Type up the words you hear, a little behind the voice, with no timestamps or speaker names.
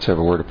Let's have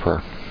a word of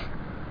prayer.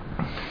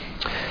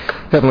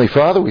 Heavenly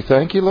Father, we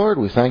thank you, Lord.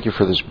 We thank you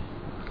for this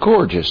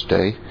gorgeous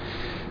day.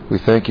 We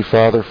thank you,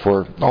 Father,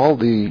 for all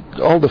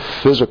the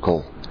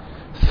physical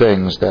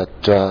things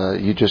that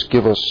you just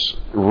give us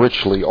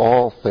richly,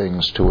 all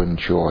things to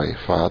enjoy,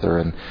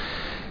 Father,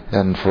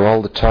 and for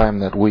all the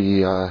time that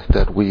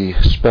we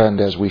spend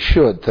as we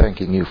should,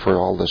 thanking you for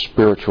all the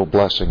spiritual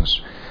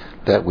blessings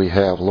that we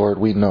have. Lord,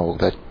 we know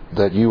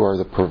that you are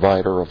the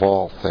provider of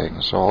all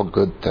things, all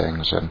good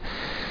things,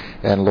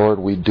 and Lord,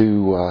 we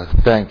do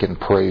thank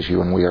and praise you,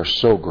 and we are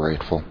so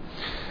grateful.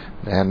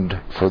 And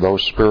for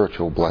those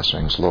spiritual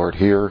blessings, Lord,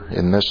 here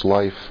in this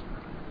life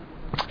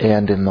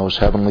and in those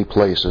heavenly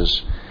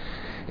places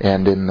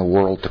and in the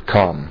world to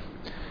come.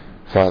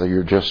 Father,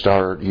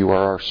 you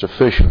are our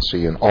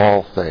sufficiency in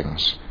all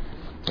things.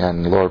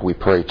 And Lord, we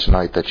pray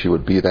tonight that you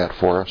would be that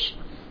for us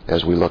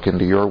as we look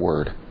into your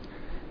word.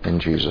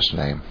 In Jesus'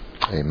 name,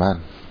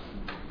 amen.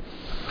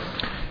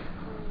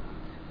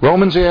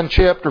 Romans and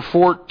chapter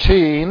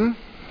 14.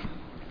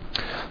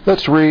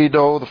 Let's read,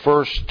 the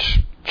first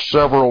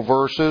several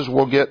verses.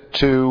 We'll get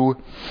to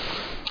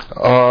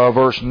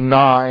verse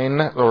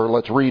 9, or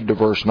let's read to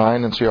verse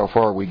 9 and see how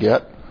far we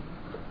get.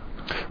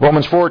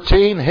 Romans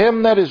 14,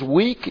 him that is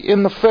weak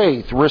in the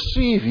faith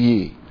receive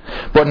ye,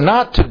 but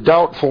not to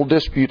doubtful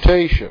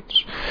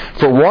disputations.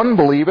 For one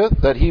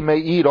believeth that he may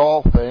eat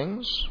all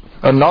things,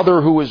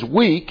 another who is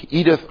weak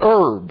eateth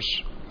herbs.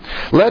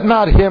 Let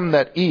not him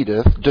that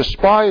eateth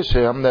despise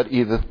him that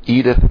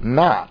eateth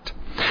not.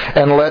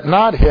 And let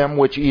not him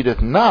which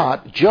eateth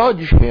not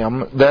judge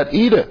him that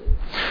eateth,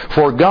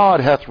 for God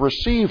hath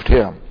received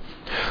him.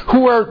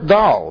 Who art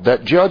thou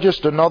that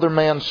judgest another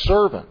man's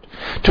servant?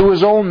 To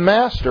his own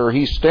master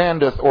he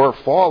standeth or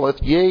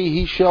falleth, yea,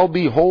 he shall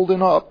be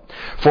holden up,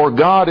 for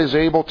God is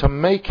able to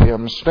make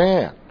him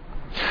stand.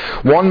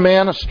 One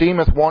man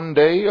esteemeth one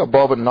day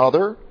above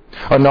another,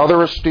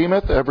 another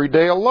esteemeth every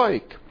day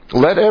alike.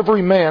 Let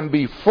every man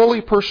be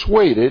fully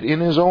persuaded in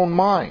his own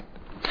mind.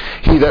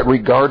 He that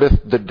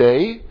regardeth the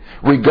day,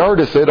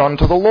 regardeth it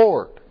unto the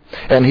Lord.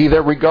 And he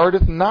that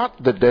regardeth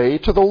not the day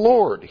to the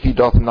Lord, he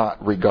doth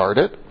not regard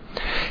it.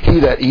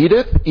 He that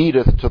eateth,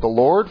 eateth to the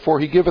Lord,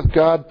 for he giveth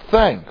God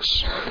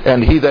thanks.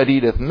 And he that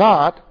eateth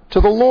not, to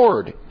the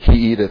Lord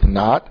he eateth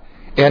not,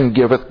 and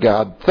giveth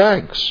God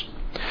thanks.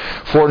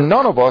 For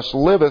none of us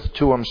liveth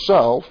to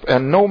himself,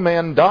 and no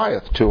man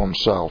dieth to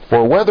himself.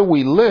 For whether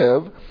we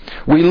live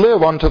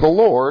unto the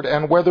Lord,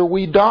 and whether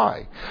we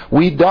die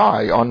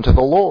unto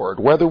the Lord.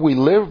 Whether we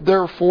live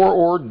therefore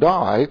or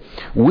die,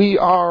 we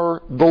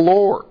are the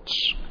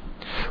Lord's.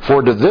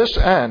 For to this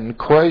end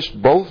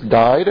Christ both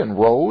died and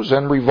rose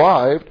and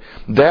revived,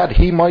 that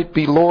he might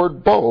be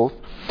Lord both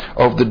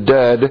of the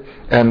dead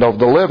and of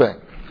the living.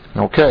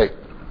 Okay.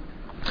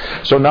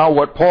 So now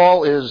what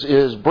Paul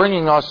is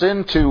bringing us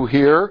into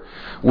here,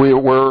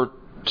 we're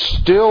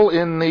still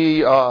in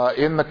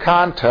the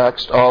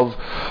context of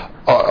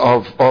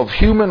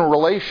human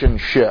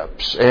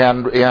relationships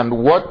and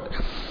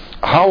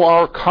how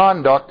our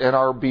conduct and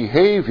our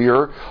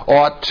behavior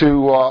ought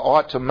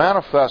to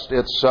manifest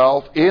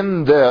itself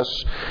in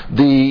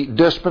the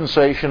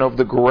dispensation of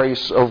the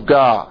grace of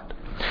God.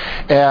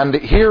 And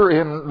here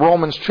in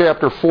Romans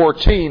chapter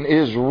 14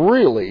 is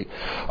really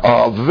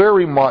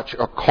very much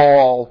a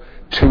call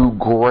to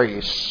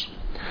grace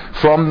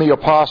from the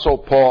Apostle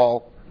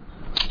Paul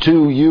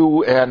to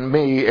you and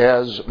me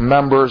as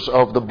members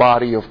of the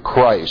body of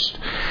Christ.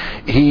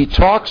 He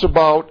talks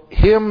about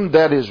him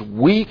that is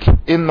weak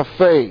in the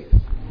faith.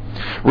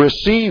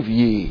 Receive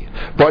ye,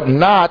 but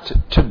not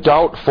to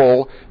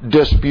doubtful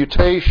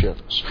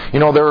disputations.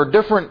 There are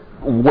different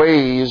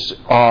ways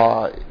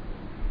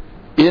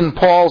in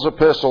Paul's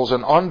epistles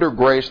and under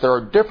grace, there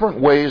are different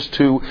ways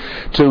to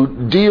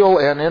deal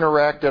and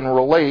interact and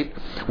relate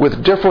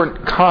with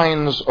different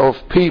kinds of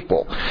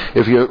people.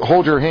 If you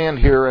hold your hand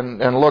here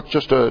and look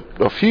just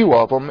a few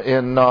of them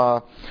in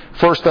 1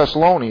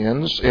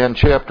 Thessalonians in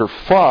chapter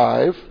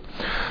 5,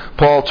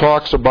 Paul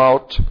talks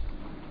about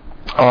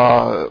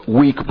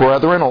weak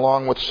brethren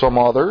along with some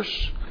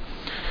others.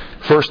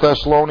 1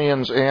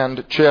 Thessalonians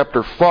and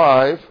chapter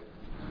 5.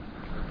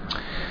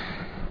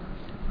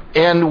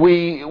 And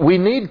we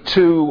need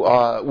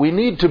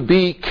to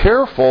be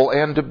careful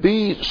and to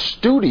be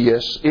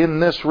studious in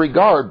this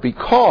regard,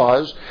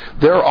 because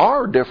there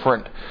are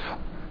different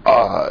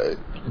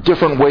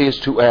ways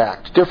to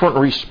act, different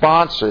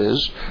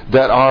responses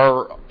that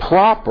are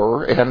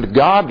proper and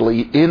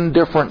godly in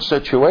different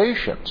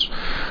situations.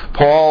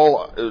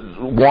 Paul,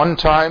 one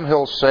time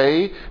he'll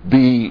say,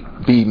 be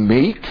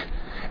meek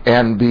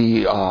and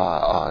be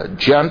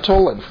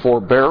gentle and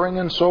forbearing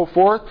and so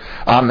forth.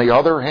 On the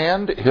other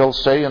hand, he'll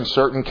say in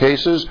certain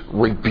cases,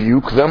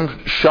 rebuke them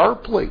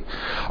sharply.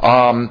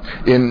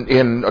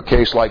 In a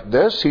case like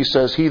this, he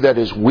says, he that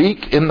is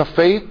weak in the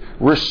faith,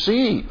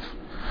 receive.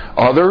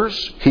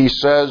 Others, he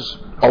says,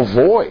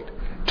 avoid,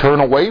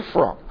 turn away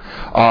from,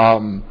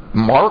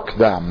 mark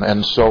them,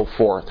 and so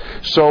forth.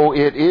 So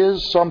it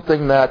is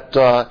something that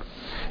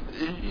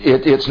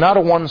it's not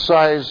a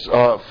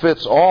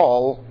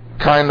one-size-fits-all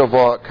kind of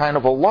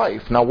a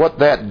life. Now, what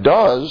that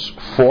does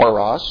for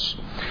us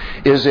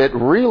is it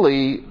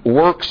really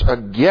works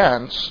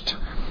against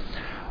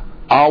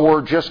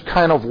our just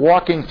kind of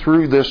walking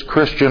through this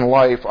Christian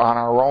life on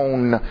our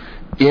own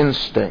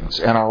instincts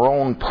and our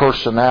own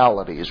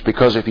personalities.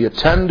 Because if you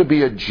tend to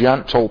be a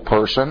gentle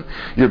person,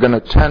 you're going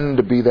to tend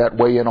to be that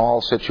way in all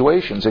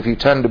situations. If you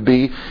tend to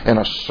be an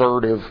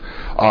assertive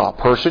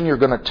person, you're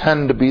going to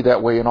tend to be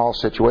that way in all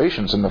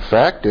situations. And the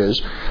fact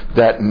is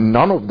that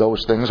none of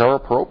those things are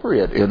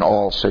appropriate in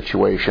all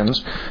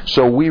situations.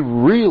 So we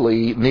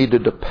really need to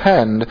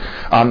depend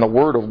on the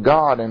Word of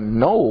God and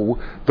know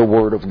the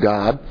Word of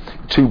God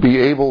to be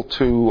able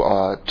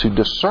to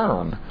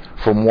discern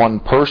from one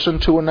person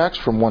to the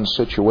next, from one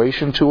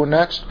situation to the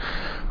next,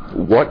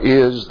 what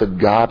is the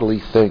godly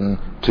thing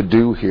to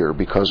do here?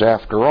 Because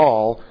after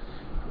all,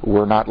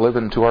 we're not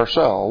living to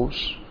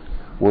ourselves,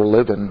 we're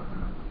living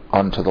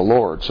unto the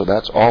Lord. So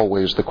that's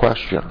always the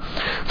question.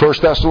 1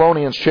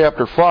 Thessalonians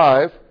chapter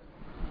 5,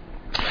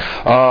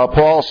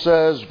 Paul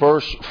says,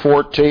 verse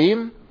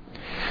 14,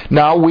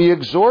 "Now we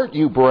exhort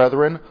you,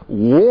 brethren,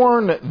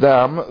 warn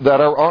them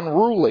that are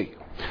unruly.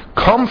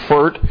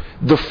 Comfort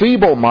the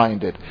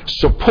feeble-minded.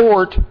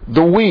 Support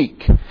the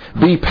weak.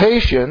 Be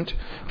patient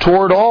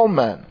toward all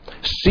men.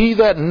 See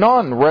that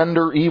none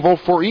render evil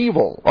for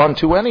evil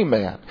unto any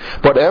man,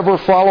 but ever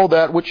follow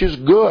that which is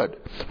good,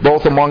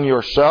 both among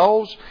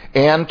yourselves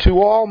and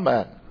to all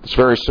men." It's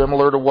very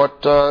similar to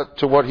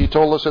what he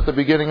told us at the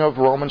beginning of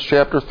Romans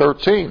chapter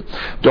 13.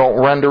 Don't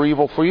render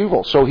evil for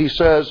evil. So he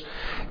says,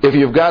 if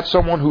you've got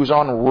someone who's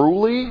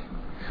unruly,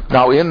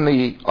 now, in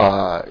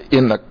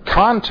the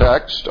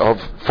context of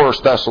 1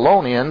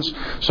 Thessalonians,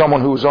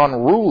 someone who's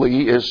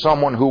unruly is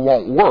someone who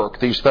won't work.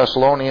 These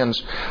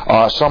Thessalonians,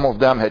 some of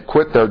them had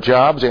quit their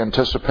jobs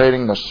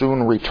anticipating the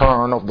soon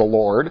return of the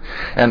Lord.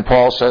 And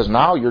Paul says,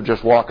 now you're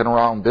just walking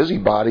around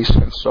busybodies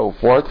and so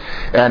forth.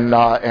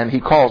 And he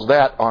calls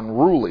that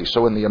unruly.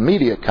 So in the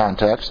immediate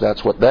context,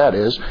 that's what that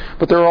is.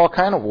 But there are all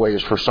kind of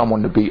ways for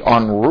someone to be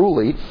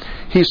unruly.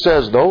 He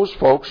says those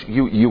folks,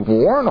 you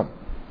warn them.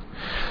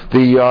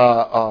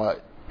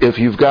 If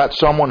you've got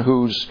someone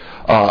who's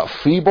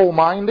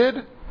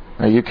feeble-minded,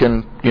 you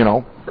can,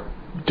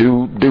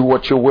 do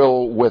what you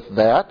will with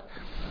that.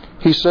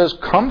 He says,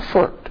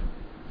 comfort.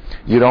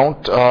 You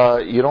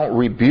don't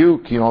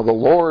rebuke. The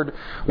Lord,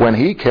 when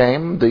He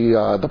came,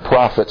 the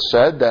prophet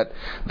said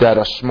that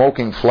a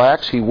smoking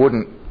flax He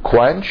wouldn't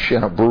quench,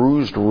 and a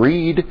bruised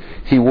reed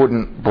He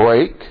wouldn't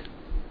break.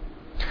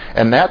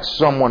 And that's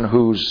someone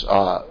who's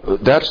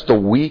that's the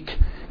weak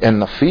and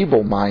the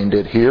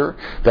feeble-minded here.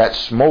 That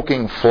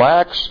smoking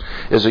flax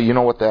is you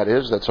know what that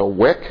is? That's a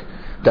wick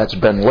that's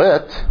been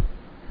lit,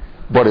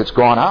 but it's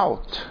gone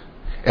out,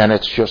 and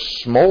it's just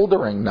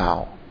smoldering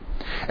now.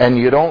 And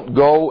you don't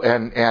go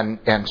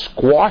and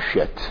squash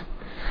it.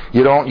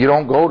 You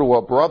don't go to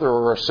a brother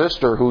or a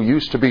sister who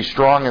used to be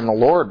strong in the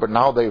Lord, but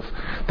now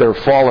they're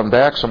fallen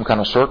back, some kind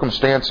of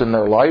circumstance in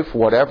their life,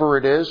 whatever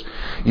it is.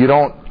 You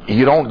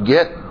don't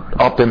get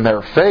up in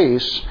their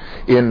face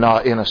in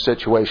a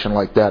situation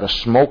like that. A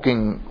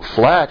smoking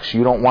flax,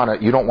 you don't want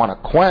to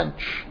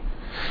quench.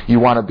 You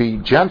want to be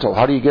gentle.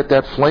 How do you get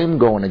that flame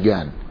going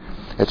again?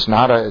 It's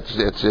not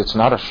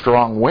a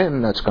strong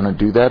wind that's going to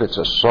do that. It's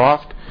a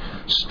soft,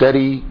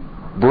 steady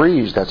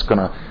breeze that's going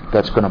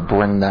to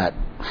bring that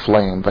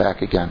flame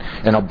back again.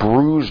 And a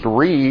bruised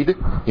reed,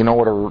 you know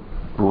what a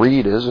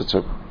reed is? It's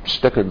a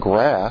stick of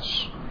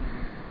grass.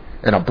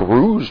 And a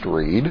bruised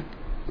reed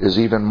is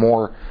even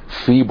more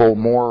feeble,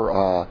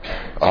 more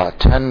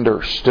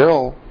tender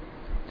still.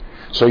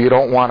 So you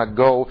don't want to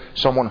go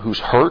someone who's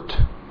hurt,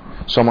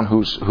 someone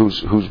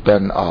who's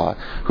been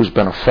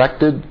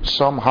affected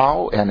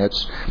somehow, and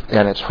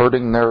it's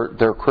hurting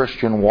their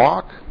Christian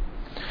walk.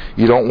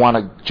 You don't want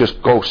to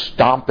just go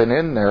stomping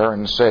in there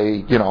and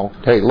say,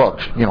 hey, look,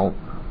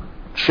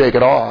 shake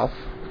it off,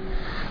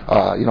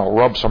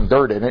 rub some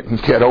dirt in it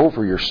and get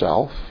over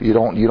yourself. You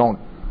don't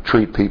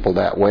treat people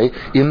that way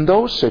in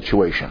those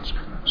situations.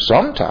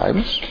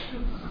 Sometimes,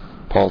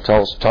 Paul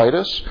tells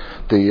Titus,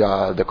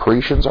 the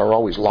Cretans are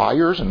always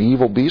liars and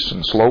evil beasts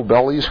and slow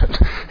bellies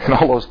and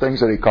all those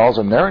things that he calls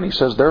them there. And he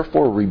says,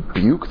 therefore,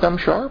 rebuke them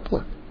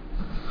sharply.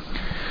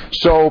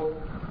 So,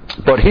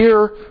 but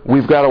here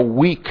we've got a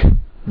weak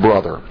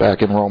brother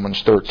back in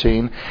Romans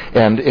 13.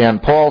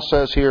 And Paul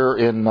says here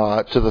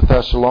to the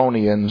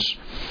Thessalonians,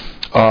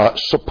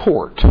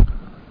 support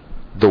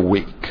the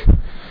weak.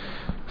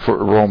 For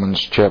Romans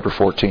chapter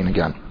 14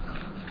 again.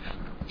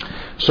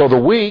 So the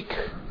weak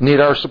need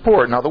our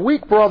support. Now the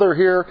weak brother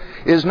here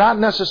is not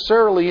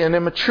necessarily an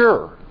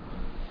immature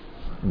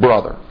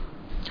brother,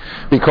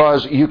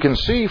 because you can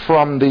see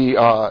from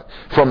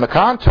the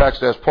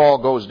context as Paul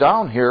goes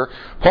down here,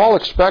 Paul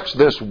expects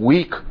this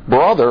weak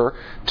brother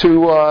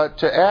to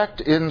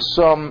act in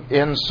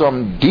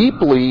some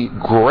deeply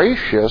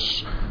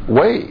gracious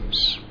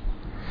ways.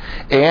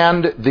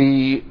 And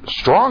the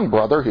strong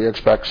brother, he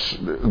expects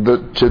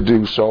to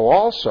do so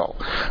also.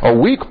 A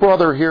weak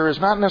brother here is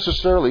not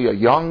necessarily a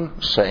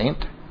young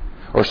saint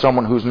or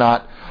someone who's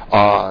not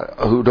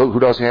who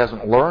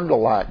hasn't learned a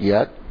lot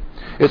yet.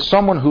 It's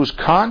someone whose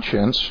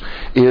conscience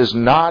is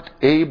not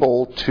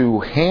able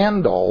to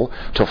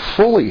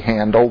fully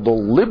handle the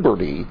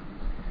liberty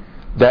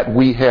that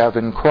we have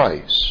in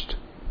Christ.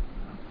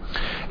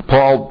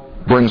 Paul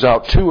brings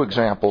out two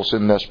examples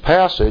in this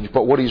passage,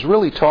 but what he's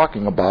really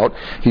talking about,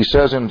 he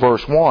says in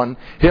verse 1,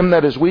 "Him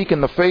that is weak in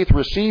the faith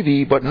receive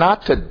ye, but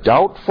not to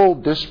doubtful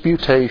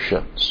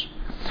disputations."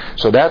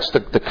 So that's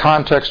the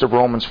context of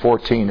Romans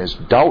 14, is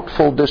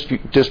doubtful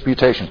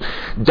disputations.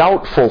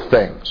 Doubtful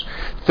things.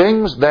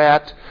 Things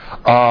that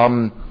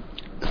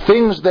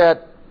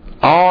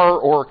are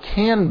or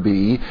can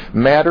be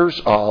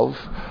matters of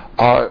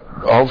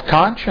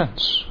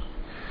conscience.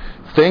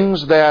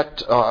 Things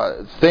that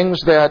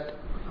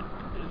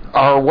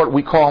are what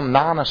we call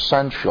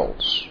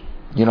non-essentials.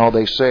 You know,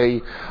 they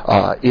say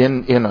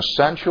in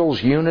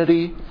essentials,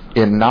 unity,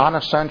 in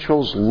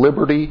non-essentials,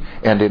 liberty,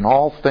 and in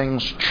all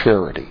things,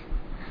 charity.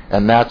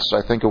 And I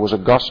think it was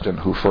Augustine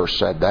who first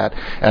said that,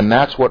 and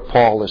that's what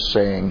Paul is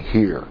saying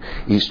here.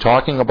 He's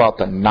talking about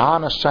the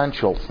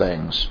non-essential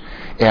things,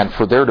 and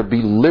for there to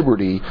be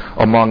liberty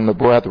among the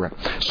brethren.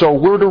 So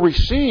we're to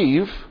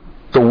receive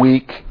the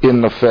weak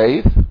in the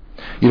faith.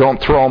 You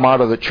don't throw them out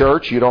of the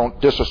church. You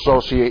don't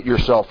disassociate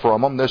yourself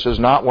from them. This is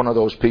not one of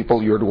those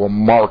people you're to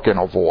mark and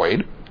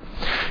avoid.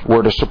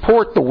 We're to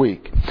support the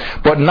weak,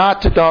 but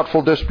not to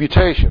doubtful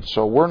disputations.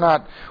 So we're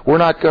not going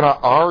to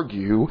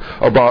argue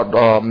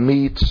about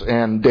meats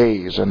and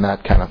days and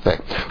that kind of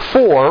thing.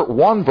 For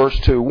 1 verse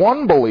 2,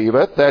 one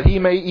believeth that he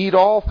may eat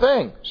all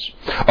things.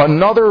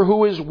 Another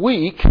who is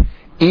weak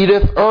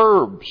eateth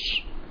herbs.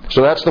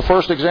 So that's the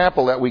first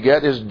example that we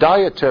get, is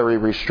dietary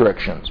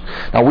restrictions.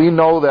 Now we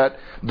know that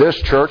this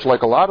church,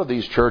 like a lot of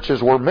these churches,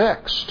 were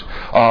mixed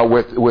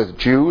with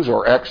Jews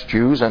or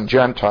ex-Jews and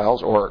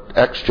Gentiles or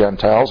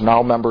ex-Gentiles,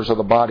 now members of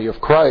the body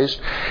of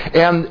Christ,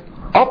 and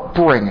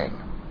upbringing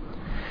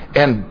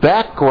and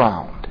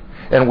background.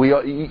 And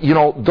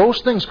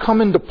those things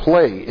come into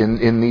play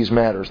in these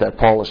matters that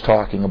Paul is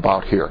talking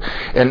about here.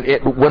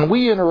 And when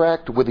we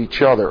interact with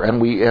each other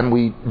and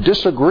we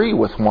disagree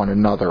with one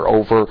another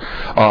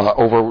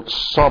over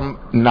some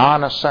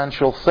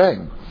non-essential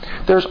thing,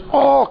 there's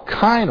all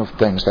kind of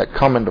things that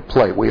come into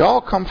play. We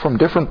all come from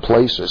different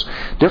places,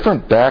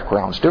 different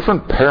backgrounds,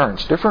 different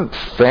parents, different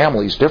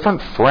families,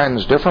 different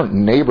friends, different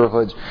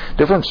neighborhoods,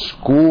 different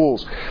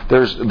schools.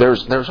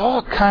 There's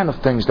all kind of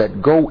things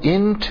that go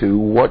into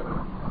what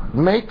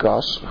make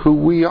us who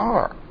we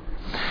are.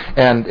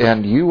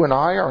 And you and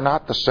I are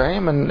not the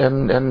same,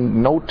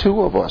 and no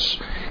two of us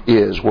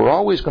is. We're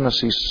always going to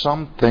see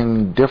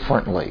something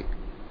differently.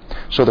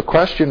 So the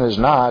question is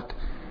not,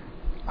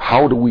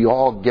 how do we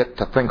all get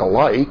to think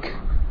alike?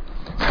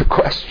 The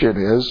question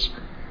is,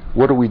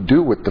 what do we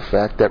do with the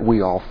fact that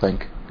we all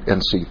think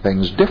and see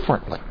things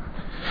differently?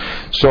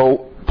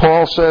 So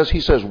Paul says,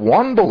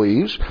 one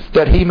believes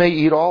that he may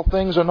eat all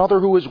things, another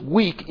who is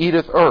weak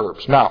eateth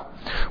herbs. Now,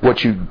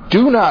 what you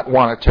do not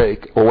want to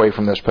take away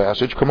from this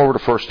passage, come over to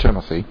 1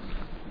 Timothy,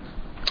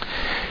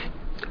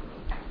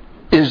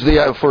 is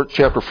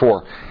chapter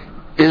 4,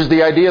 is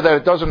the idea that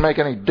it doesn't make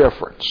any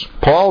difference.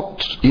 Paul,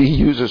 he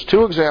uses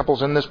two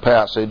examples in this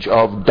passage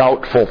of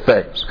doubtful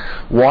things.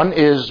 One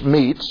is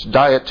meats,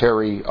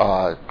 dietary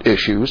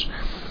issues.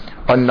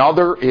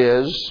 Another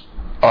is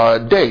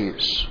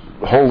days,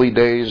 holy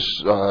days,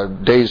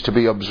 days to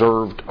be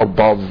observed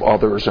above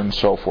others and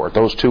so forth.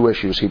 Those two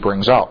issues he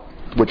brings out,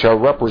 which are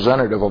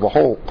representative of a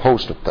whole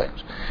host of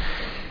things.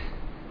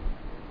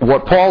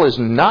 What Paul is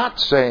not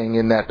saying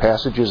in that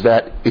passage is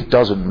that it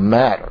doesn't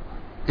matter.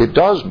 It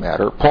does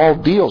matter. Paul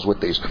deals with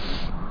these.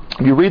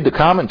 You read the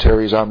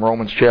commentaries on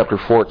Romans chapter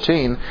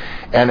 14,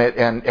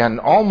 and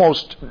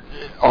almost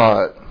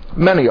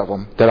many of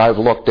them that I've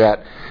looked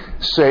at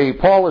say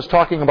Paul is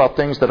talking about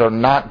things that are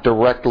not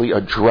directly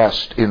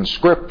addressed in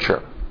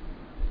Scripture.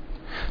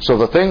 So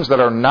the things that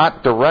are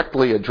not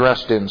directly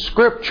addressed in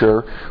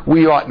Scripture,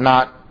 we ought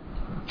not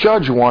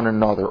judge one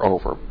another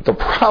over. The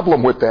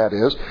problem with that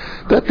is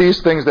that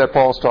these things that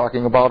Paul's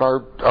talking about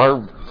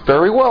are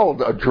very well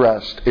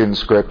addressed in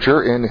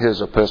Scripture, in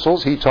his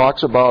epistles. He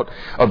talks about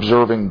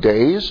observing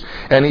days,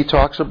 and he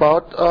talks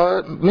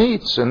about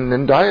meats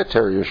and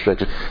dietary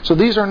restrictions. So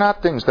these are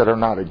not things that are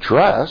not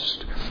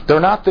addressed. They're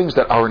not things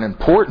that aren't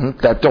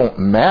important, that don't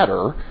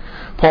matter.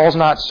 Paul's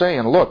not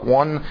saying, look,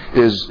 one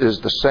is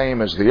the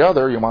same as the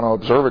other. You want to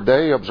observe a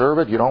day, observe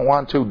it. You don't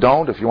want to,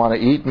 don't. If you want to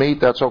eat meat,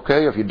 that's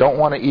okay. If you don't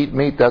want to eat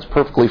meat, that's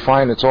perfectly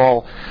fine. It's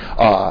all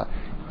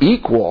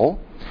equal.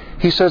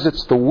 He says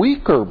it's the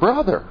weaker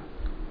brother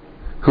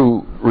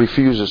who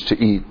refuses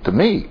to eat the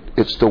meat.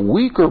 It's the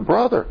weaker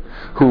brother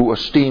who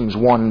esteems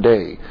one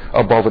day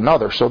above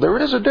another. So there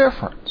is a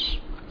difference.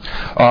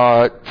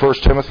 1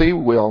 Timothy,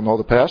 we all know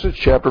the passage,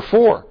 chapter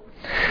 4.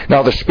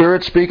 Now the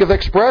Spirit speaketh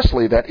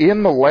expressly that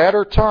in the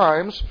latter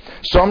times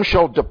some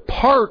shall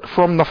depart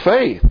from the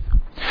faith,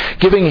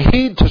 giving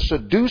heed to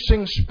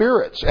seducing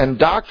spirits and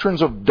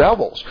doctrines of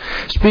devils,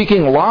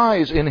 speaking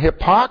lies in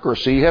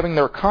hypocrisy, having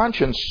their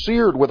conscience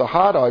seared with a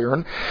hot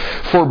iron,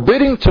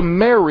 forbidding to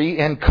marry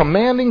and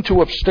commanding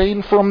to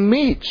abstain from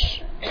meats,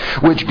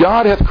 which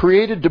God hath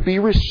created to be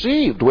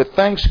received with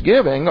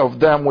thanksgiving of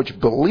them which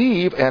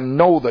believe and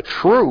know the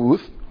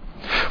truth.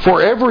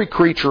 For every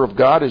creature of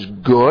God is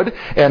good,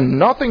 and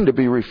nothing to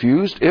be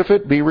refused if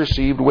it be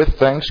received with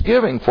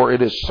thanksgiving, for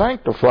it is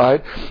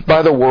sanctified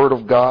by the word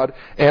of God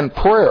and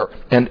prayer.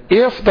 And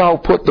if thou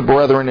put the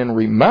brethren in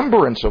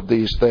remembrance of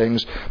these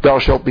things, thou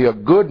shalt be a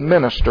good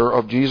minister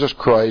of Jesus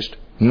Christ,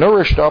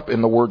 nourished up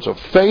in the words of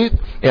faith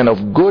and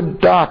of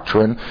good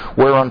doctrine,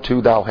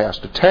 whereunto thou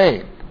hast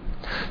attained.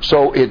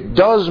 So it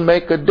does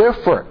make a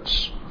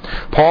difference.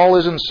 Paul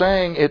isn't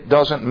saying it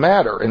doesn't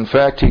matter. In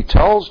fact, he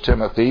tells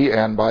Timothy,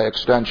 and by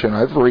extension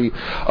every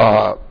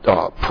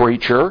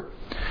preacher,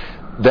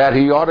 that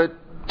he ought to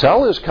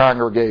tell his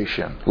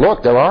congregation,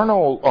 look, there are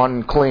no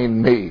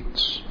unclean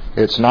meats.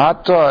 It's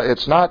not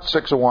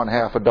 6 of one,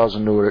 half a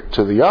dozen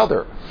to the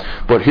other.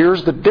 But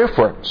here's the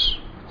difference.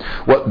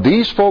 What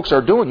these folks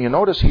are doing, you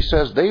notice he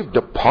says they've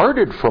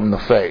departed from the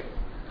faith.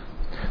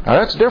 Now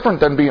that's different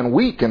than being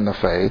weak in the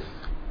faith.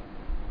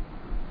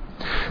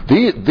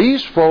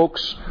 These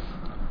folks,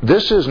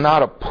 this is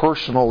not a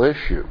personal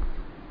issue.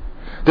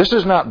 This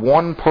is not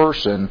one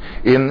person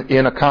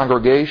in a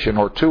congregation,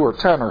 or 2 or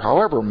 10 or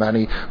however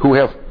many, who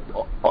have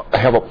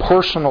a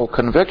personal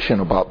conviction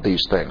about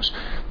these things.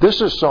 This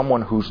is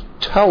someone who's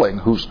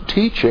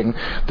teaching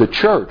the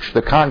church,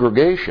 the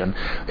congregation,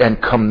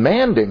 and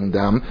commanding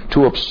them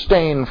to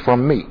abstain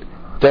from meat.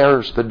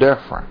 There's the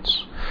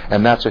difference.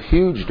 And that's a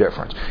huge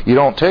difference. You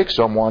don't take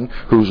someone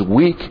who's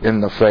weak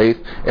in the faith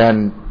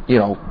and,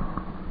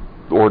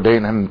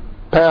 ordain him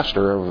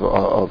pastor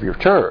of your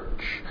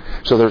church.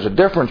 So there's a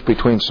difference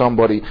between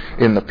somebody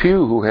in the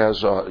pew who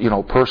has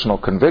personal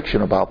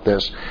conviction about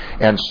this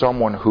and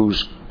someone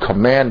who's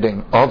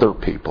commanding other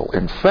people.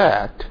 In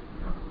fact,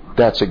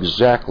 that's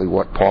exactly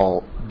what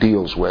Paul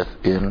deals with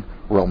in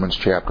Romans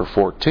chapter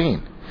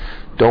 14.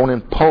 Don't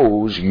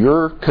impose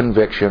your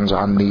convictions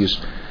on these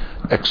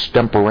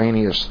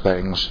extemporaneous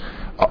things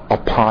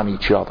upon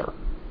each other.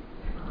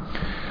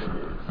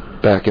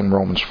 Back in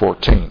Romans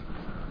 14.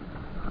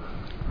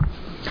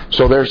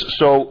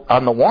 So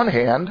on the one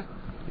hand,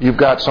 you've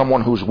got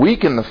someone who's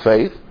weak in the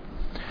faith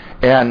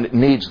and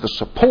needs the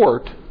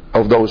support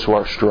of those who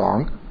are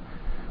strong,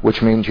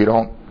 which means you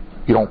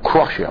don't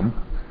crush him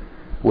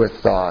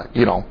with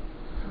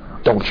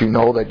don't you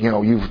know that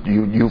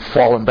you've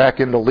fallen back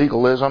into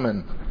legalism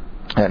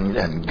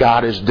and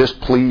God is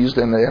displeased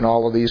and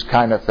all of these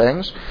kind of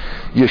things.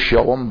 You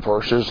show them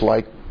verses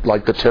like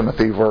the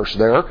Timothy verse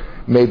there,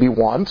 maybe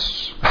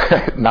once,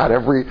 not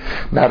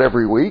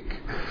every week.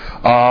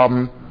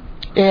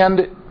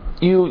 And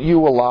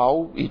you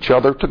allow each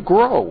other to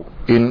grow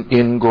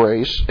in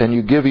grace, and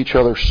you give each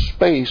other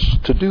space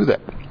to do that.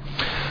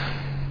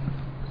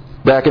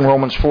 Back in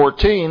Romans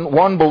 14,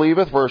 one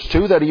believeth, verse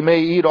 2, that he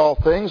may eat all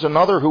things,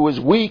 another who is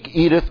weak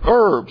eateth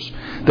herbs,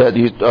 that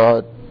he's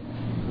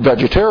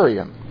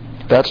vegetarian.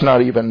 That's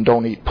not even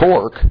don't eat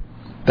pork.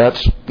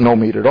 That's no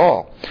meat at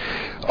all.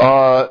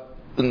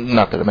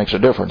 Not that it makes a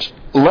difference.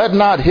 Let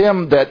not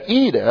him that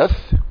eateth,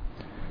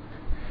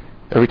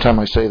 every time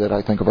I say that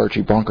I think of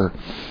Archie Bunker,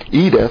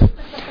 eateth,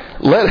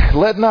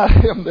 let not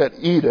him that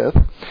eateth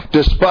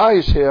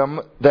despise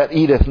him that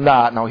eateth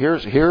not. Now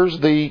here's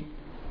the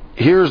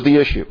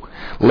issue.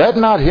 Let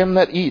not him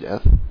that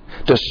eateth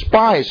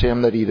despise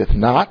him that eateth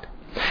not,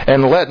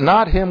 and let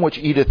not him which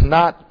eateth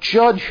not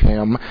judge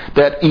him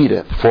that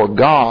eateth, for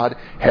God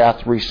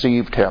hath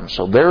received him.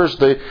 So there's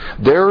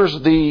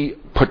the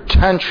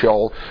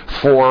potential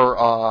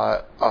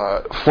for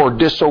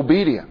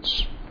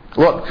disobedience.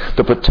 Look,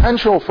 the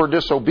potential for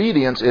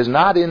disobedience is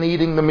not in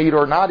eating the meat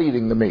or not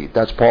eating the meat.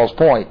 That's Paul's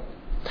point.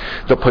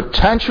 The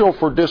potential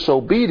for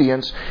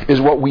disobedience is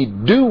what we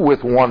do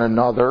with one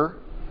another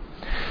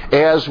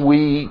as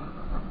we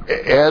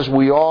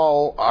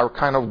all are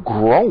kind of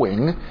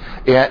growing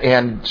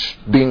and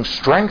being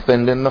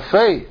strengthened in the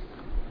faith.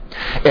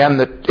 And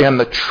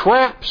the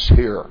traps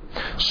here,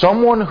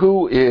 someone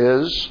who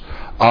is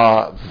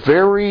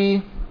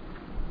very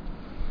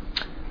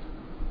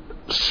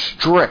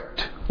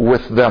strict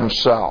with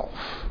themselves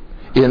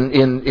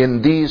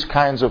in these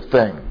kinds of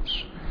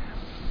things.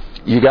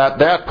 You got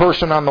that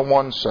person on the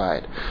one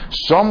side.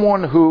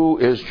 Someone who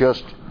is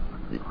just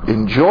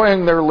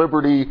enjoying their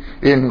liberty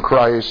in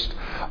Christ.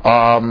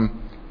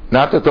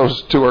 Not that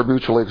those two are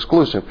mutually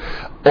exclusive.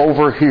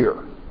 Over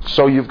here.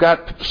 So you've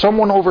got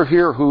someone over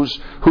here who's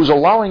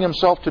allowing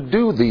himself to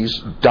do these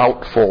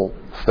doubtful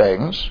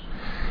things.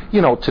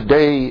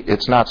 Today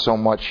it's not so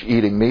much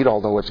eating meat,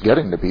 although it's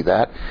getting to be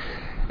that.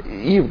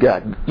 You've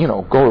got,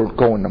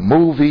 going to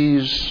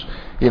movies,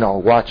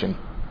 watching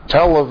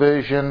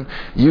television.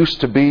 Used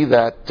to be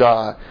that,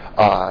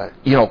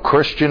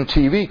 Christian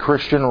TV,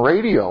 Christian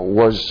radio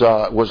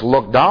was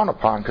looked down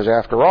upon because,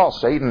 after all,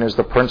 Satan is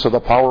the prince of the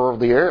power of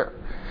the air.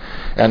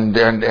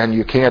 and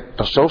you can't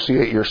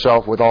associate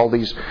yourself with all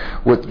these,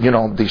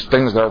 these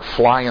things that are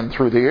flying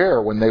through the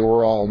air when they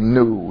were all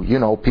new.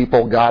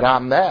 People got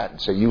on that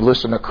and say, you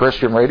listen to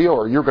Christian radio,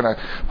 or you're going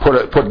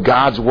to put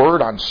God's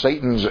word on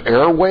Satan's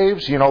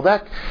airwaves.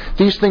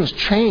 These things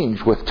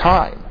change with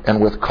time and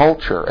with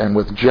culture and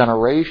with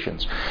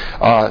generations.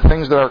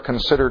 Things that are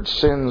considered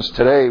sins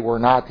today were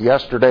not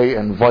yesterday,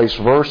 and vice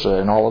versa,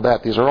 and all of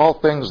that. These are all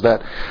things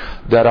that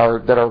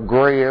are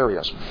gray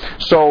areas.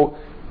 So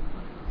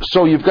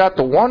you've got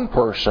the one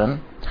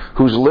person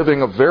who's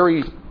living a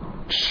very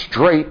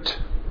straight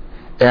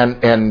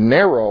and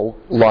narrow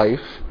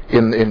life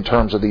in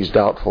terms of these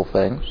doubtful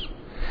things.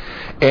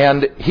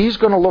 And he's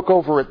going to look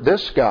over at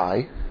this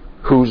guy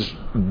who's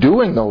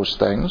doing those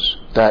things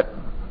that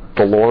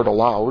the Lord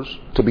allows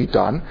to be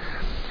done.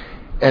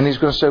 And he's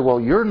going to say, well,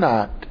 you're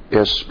not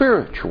as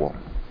spiritual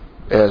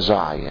as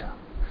I am.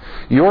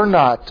 You're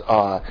not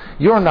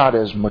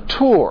as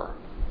mature.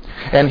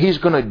 And he's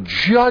going to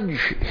judge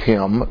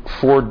him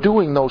for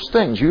doing those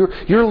things.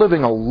 You're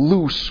living a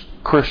loose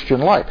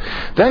Christian life.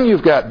 Then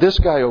you've got this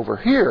guy over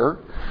here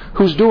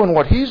who's doing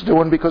what he's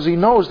doing because he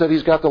knows that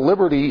he's got the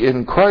liberty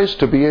in Christ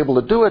to be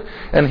able to do it.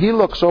 And he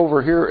looks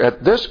over here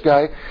at this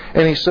guy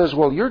and he says,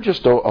 well, you're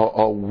just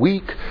a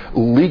weak,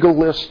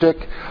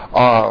 legalistic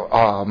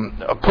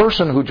a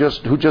person who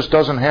just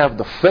doesn't have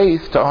the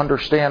faith to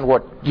understand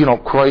what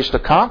Christ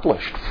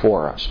accomplished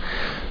for us.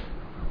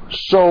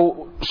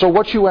 So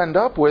what you end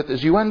up with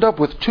is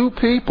two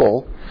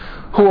people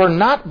who are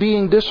not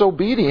being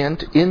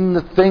disobedient in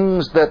the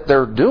things that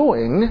they're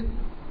doing,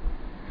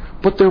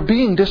 but they're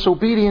being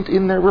disobedient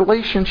in their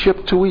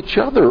relationship to each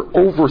other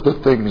over the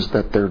things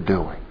that they're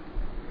doing.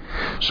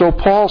 So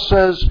Paul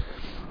says,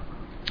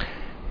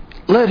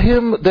 let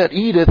him that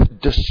eateth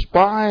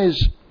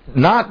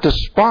not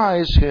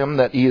despise him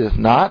that eateth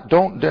not.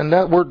 And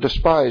that word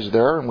despise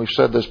there, and we've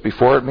said this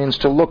before, it means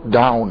to look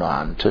down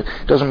on.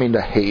 It doesn't mean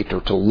to hate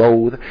or to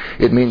loathe.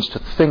 It means to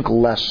think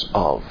less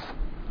of.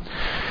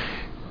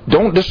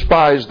 Don't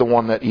despise the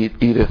one that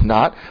eateth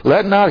not.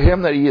 Let not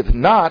him that eateth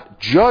not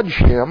judge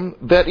him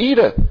that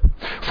eateth.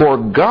 For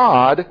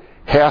God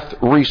hath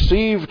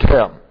received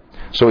him.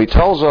 So he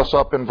tells us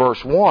up in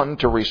verse 1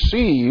 to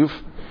receive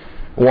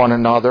one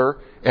another.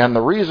 And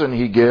the reason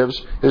he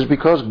gives is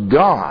because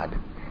God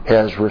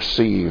has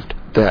received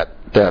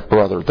that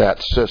brother,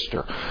 that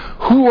sister.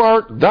 Who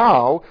art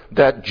thou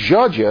that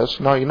judgest?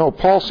 Now,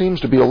 Paul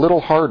seems to be a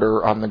little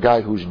harder on the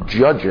guy who's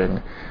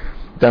judging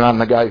than on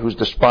the guy who's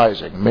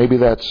despising. Maybe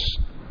that's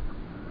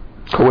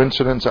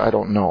coincidence, I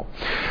don't know.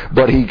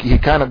 But he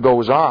kind of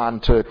goes on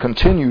to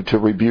continue to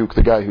rebuke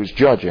the guy who's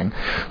judging.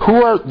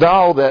 Who art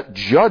thou that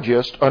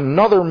judgest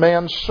another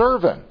man's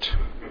servant?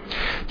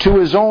 To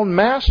his own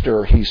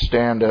master he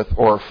standeth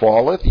or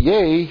falleth,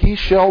 yea, he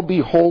shall be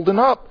holden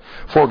up,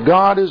 for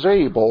God is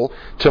able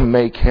to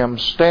make him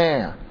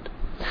stand.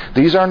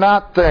 These are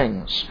not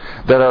things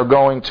that are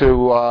going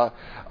to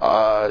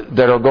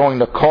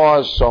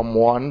cause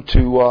someone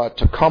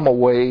to come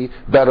away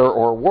better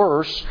or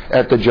worse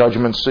at the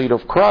judgment seat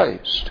of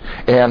Christ.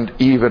 And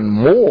even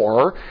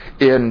more,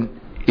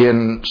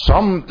 in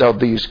some of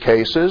these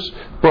cases,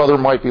 brother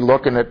might be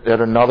looking at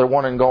another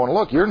one and going,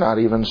 look, you're not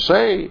even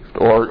saved,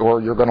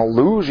 or you're going to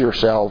lose your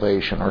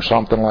salvation, or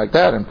something like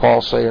that. And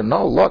Paul's saying,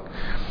 no, look,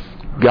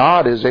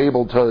 God is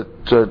able to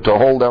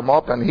hold them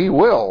up, and he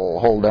will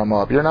hold them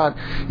up. You're not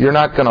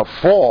going to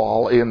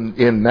fall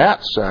in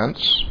that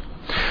sense.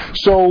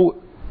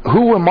 So,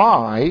 who am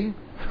I?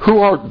 Who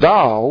art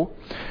thou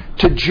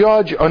to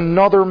judge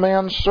another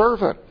man's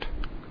servant?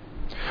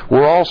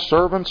 We're all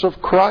servants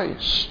of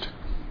Christ.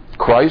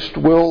 Christ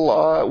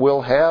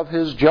will have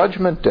his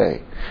judgment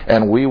day,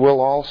 and we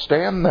will all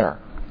stand there.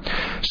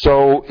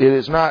 So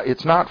it's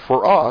not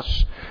for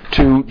us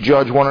to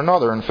judge one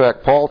another. In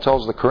fact, Paul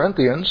tells the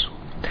Corinthians,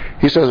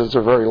 he says it's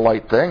a very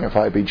light thing if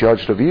I be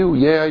judged of you.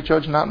 Yea, I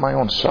judge not my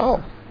own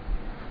self,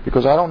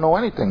 because I don't know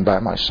anything by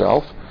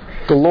myself.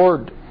 The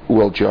Lord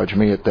will judge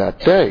me at that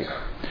day.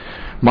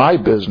 My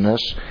business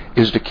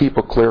is to keep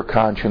a clear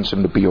conscience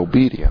and to be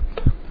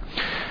obedient.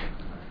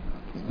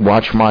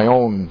 Watch my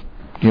own,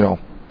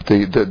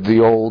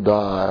 the old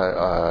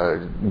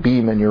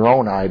beam in your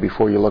own eye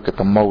before you look at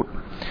the mote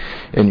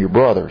in your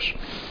brother's.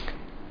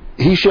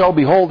 He shall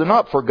be holden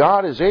up, for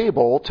God is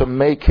able to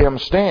make him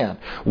stand.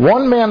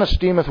 One man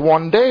esteemeth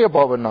one day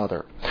above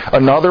another.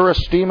 Another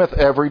esteemeth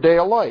every day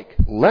alike.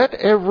 Let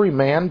every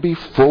man be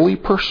fully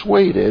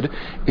persuaded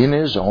in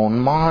his own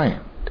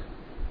mind.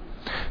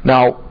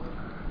 Now,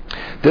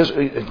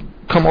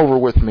 come over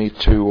with me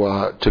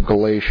to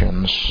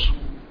Galatians.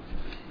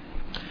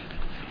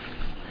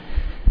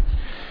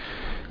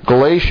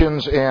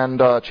 Galatians and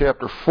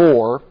chapter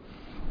 4.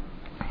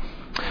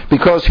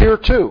 Because here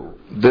too,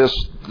 this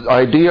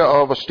idea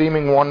of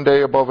esteeming one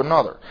day above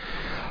another.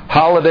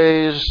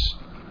 Holidays,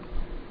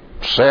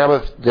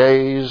 Sabbath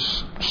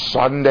days,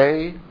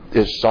 Sunday.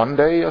 Is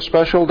Sunday a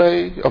special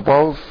day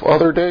above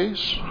other days?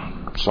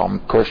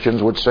 Some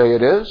Christians would say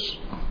it is.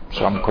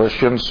 Some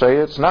Christians say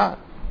it's not.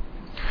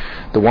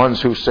 The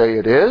ones who say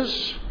it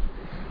is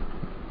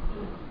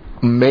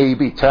may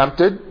be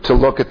tempted to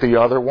look at the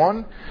other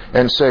one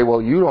and say,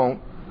 well, you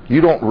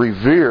don't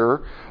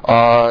revere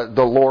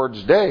the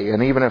Lord's day.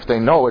 And even if they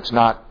know it's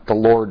not the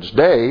Lord's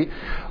day,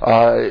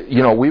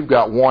 we've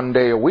got one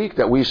day a week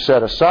that we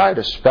set aside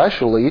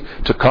especially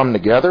to come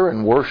together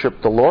and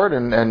worship the Lord,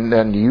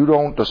 and you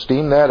don't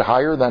esteem that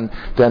higher than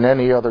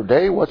any other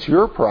day. What's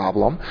your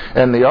problem?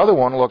 And the other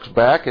one looks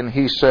back and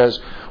he says,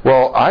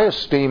 well, I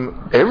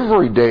esteem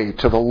every day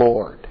to the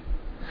Lord.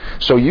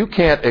 So you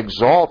can't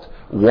exalt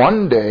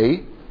one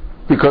day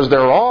because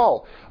they're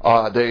all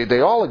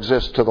they all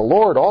exist to the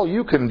Lord. All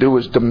you can do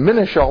is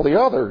diminish all the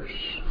others.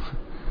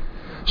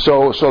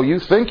 So you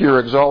think you're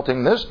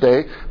exalting this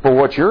day, but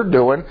what you're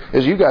doing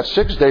is you got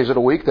 6 days of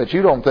the week that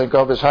you don't think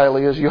of as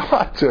highly as you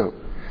ought to.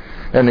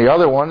 And the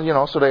other one,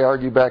 so they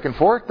argue back and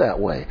forth that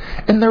way.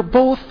 And they're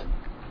both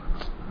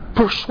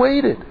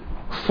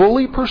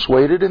fully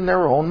persuaded in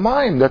their own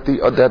mind that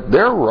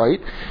they're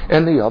right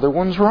and the other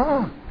one's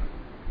wrong.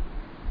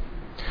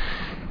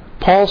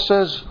 Paul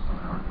says,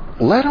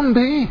 let them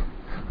be.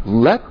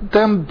 Let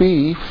them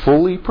be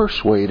fully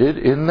persuaded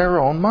in their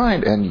own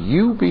mind, and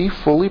you be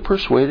fully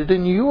persuaded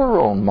in your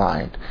own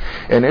mind.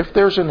 And if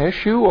there's an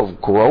issue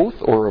of growth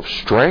or of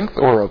strength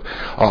or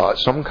of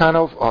some kind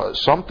of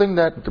something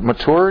that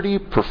maturity,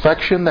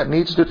 perfection that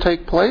needs to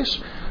take place,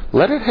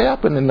 let it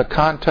happen in the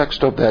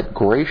context of that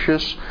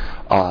gracious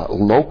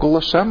local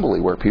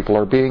assembly where people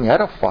are being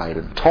edified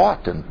and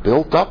taught and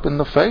built up in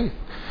the faith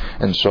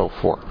and so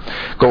forth.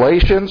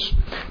 Galatians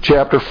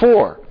chapter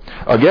 4.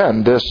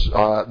 Again, this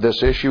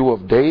issue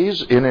of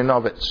days in and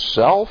of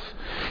itself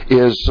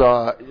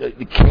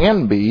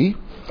can be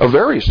a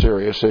very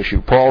serious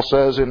issue. Paul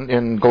says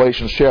in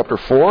Galatians chapter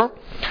 4,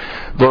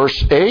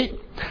 verse 8,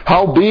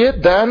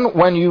 howbeit then,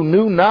 when you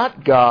knew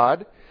not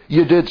God,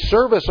 you did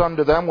service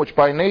unto them which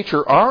by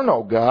nature are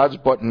no gods,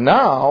 but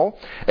now,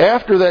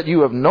 after that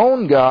you have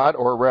known God,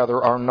 or rather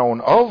are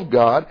known of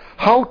God,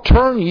 how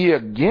turn ye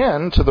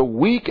again to the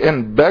weak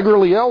and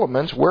beggarly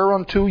elements,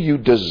 whereunto you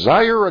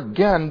desire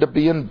again to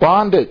be in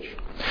bondage?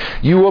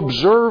 You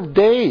observe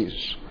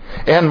days,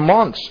 and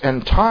months,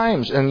 and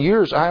times, and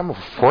years. I am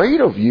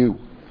afraid of you,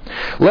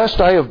 lest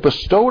I have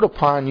bestowed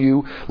upon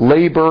you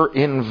labor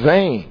in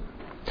vain.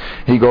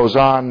 He goes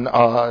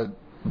on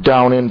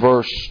down in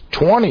verse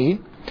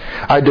 20,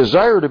 I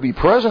desire to be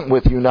present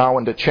with you now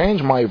and to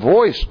change my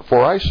voice,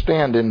 for I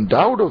stand in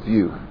doubt of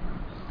you.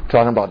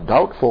 Talking about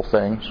doubtful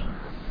things.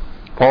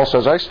 Paul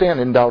says, I stand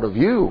in doubt of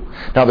you.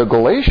 Now the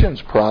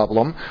Galatians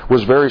problem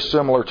was very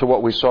similar to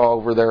what we saw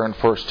over there in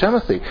 1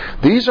 Timothy.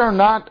 These are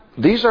not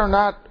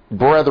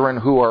brethren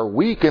who are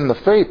weak in the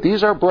faith.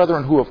 These are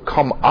brethren who have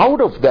come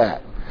out of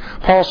that.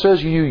 Paul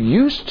says you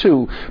used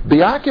to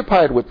be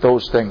occupied with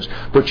those things,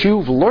 but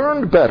you've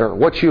learned better.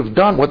 What you've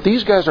done, what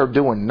these guys are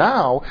doing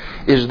now,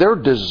 is they're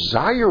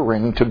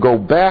desiring to go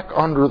back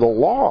under the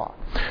law.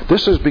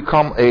 This has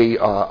become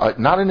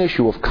not an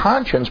issue of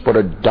conscience, but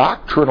a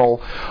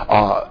doctrinal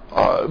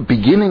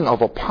beginning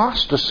of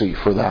apostasy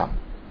for them.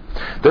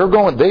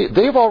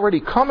 They've already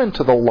come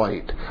into the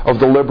light of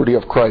the liberty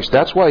of Christ.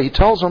 That's why he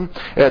tells them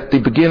at the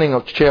beginning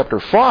of chapter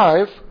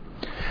 5,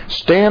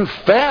 stand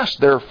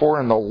fast, therefore,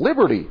 in the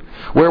liberty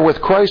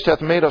wherewith Christ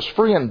hath made us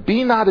free, and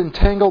be not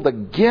entangled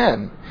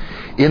again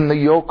in the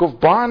yoke of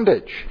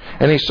bondage.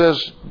 And he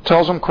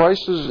tells them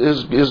Christ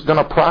is going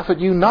to profit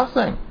you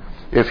nothing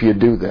if you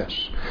do this.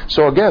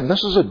 So again,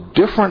 this is a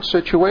different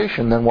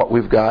situation than what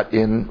we've got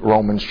in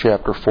Romans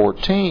chapter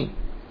 14.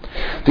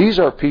 These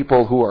are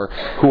people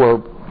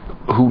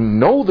who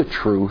know the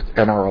truth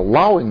and are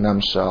allowing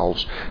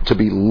themselves to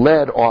be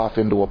led off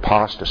into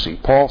apostasy.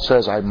 Paul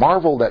says, I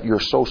marvel that you're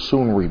so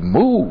soon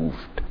removed.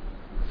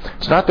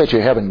 It's not that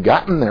you haven't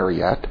gotten there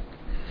yet.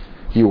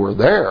 You were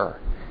there,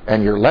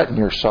 and you're letting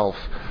yourself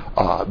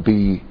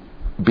be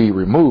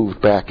removed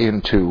back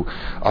into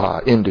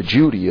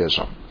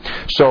Judaism.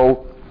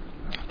 So,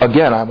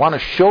 again, I want to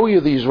show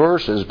you these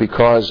verses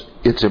because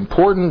it's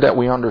important that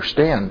we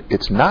understand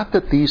it's not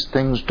that these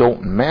things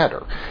don't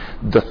matter.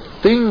 The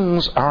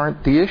things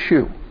aren't the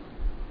issue.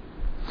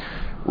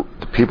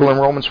 The people in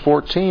Romans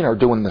 14 are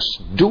doing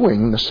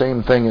the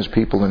same thing as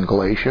people in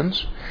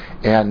Galatians,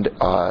 and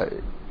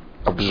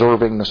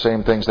observing the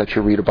same things that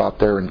you read about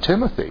there in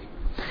Timothy.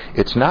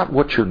 It's not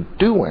what you're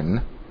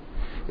doing,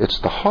 it's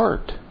the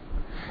heart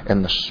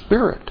and the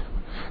spirit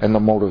and the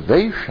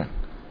motivation.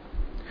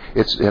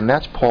 And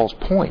that's Paul's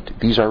point.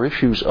 These are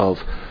issues of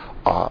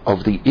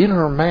the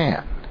inner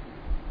man.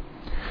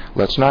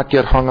 Let's not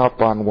get hung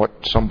up on what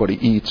somebody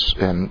eats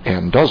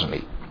and doesn't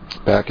eat.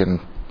 Back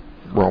in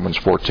Romans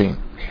 14.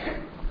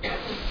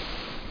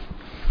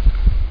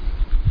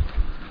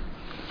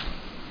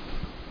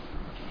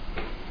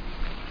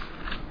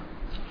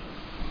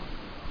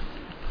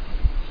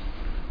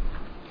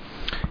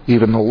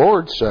 Even the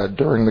Lord said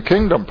during the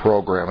kingdom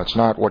program, it's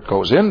not what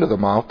goes into the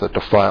mouth that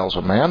defiles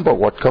a man, but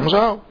what comes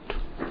out.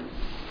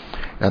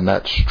 And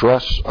that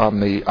stress on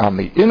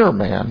the inner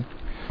man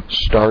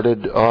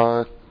started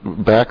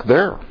back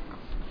there.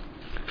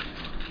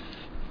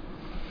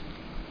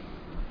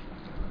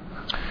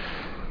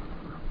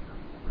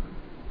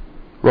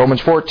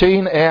 Romans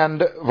 14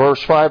 and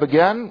verse 5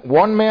 again.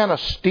 One man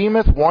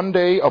esteemeth one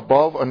day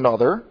above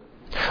another,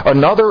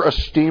 another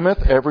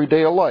esteemeth every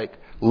day alike.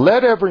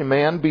 Let every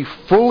man be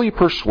fully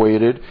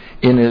persuaded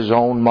in his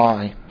own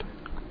mind.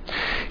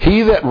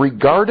 He that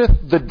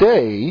regardeth the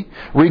day,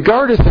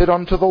 regardeth it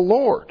unto the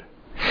Lord.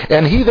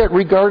 And he that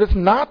regardeth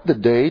not the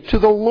day, to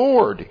the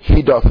Lord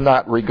he doth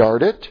not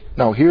regard it.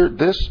 Now here,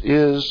 this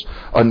is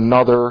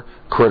another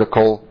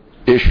critical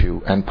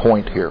issue and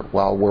point here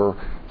while we're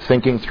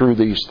thinking through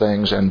these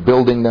things and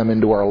building them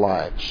into our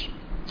lives.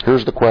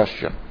 Here's the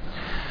question.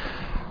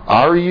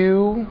 Are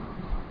you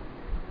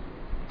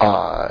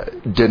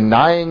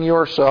denying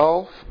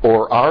yourself,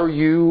 or are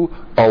you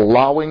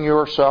allowing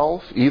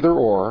yourself, either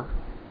or?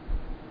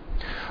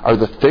 Are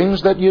the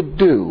things that you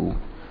do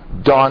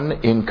done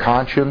in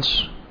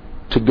conscience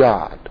to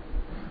God?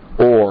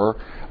 Or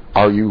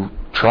are you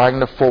trying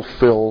to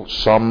fulfill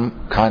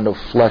some kind of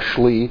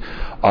fleshly,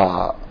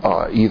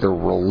 either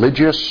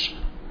religious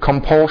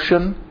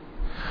compulsion,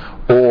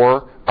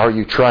 or are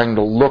you trying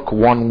to look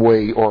one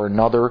way or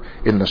another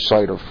in the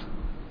sight of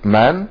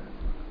men?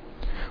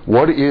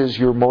 What is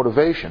your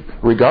motivation?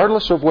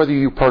 Regardless of whether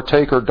you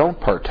partake or don't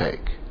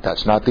partake,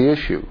 that's not the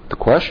issue. The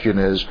question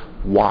is,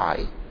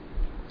 why?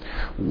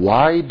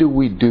 Why do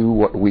we do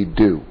what we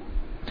do?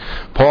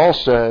 Paul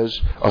says,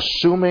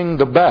 assuming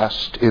the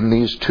best in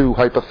these two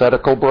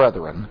hypothetical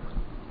brethren,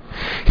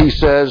 he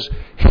says,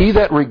 he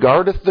that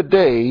regardeth the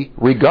day,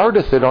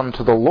 regardeth it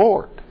unto the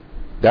Lord.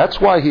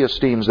 That's why he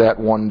esteems that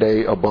one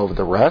day above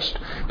the rest,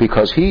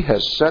 because he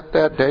has set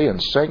that day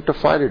and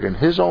sanctified it in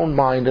his own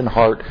mind and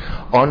heart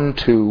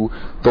unto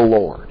the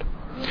Lord.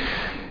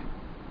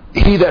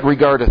 He that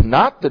regardeth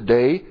not the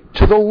day,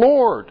 to the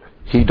Lord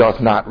he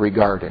doth not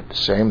regard it.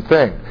 Same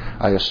thing.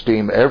 I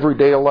esteem every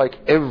day alike.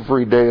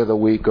 Every day of the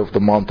week, of the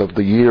month, of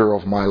the year,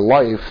 of my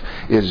life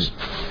is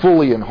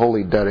fully and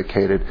wholly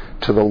dedicated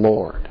to the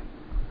Lord.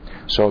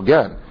 So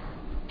again,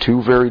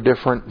 two very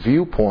different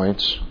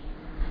viewpoints,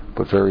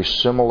 but very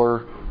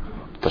similar,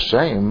 the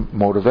same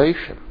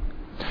motivation.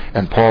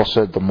 And Paul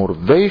said the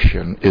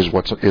motivation is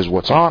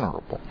what's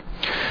honorable.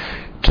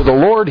 To the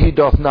Lord he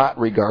doth not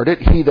regard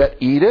it. He that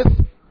eateth,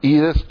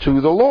 eateth to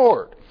the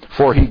Lord,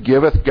 for he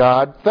giveth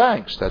God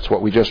thanks. That's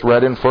what we just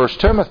read in 1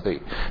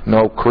 Timothy.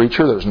 No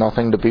creature, there's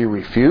nothing to be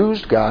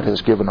refused. God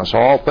has given us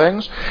all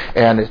things,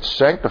 and it's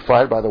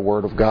sanctified by the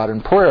word of God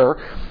in prayer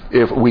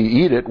if we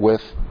eat it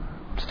with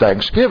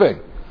thanksgiving.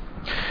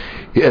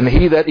 And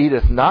he that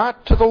eateth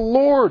not, to the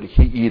Lord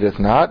he eateth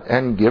not,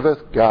 and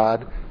giveth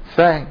God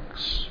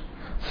thanks.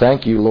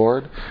 Thank you,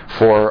 Lord,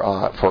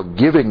 for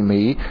giving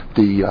me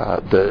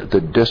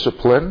the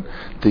discipline,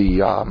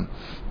 the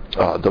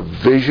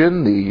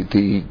vision,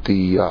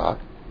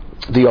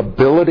 the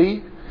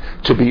ability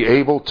to be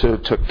able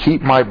to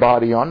keep my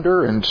body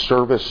under in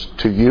service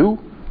to you,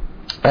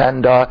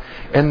 and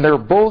they're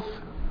both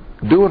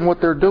doing what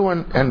they're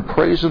doing and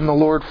praising the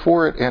Lord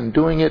for it and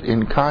doing it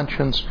in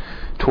conscience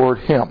toward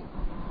Him.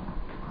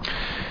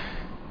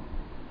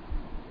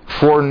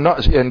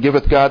 And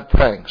giveth God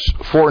thanks.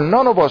 For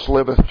none of us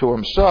liveth to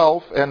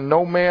himself, and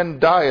no man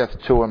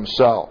dieth to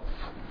himself.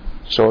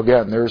 So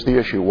again, there's the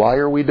issue. Why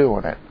are we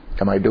doing it?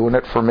 Am I doing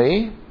it for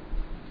me?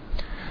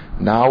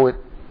 Now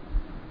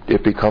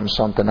it becomes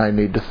something I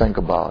need to think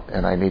about,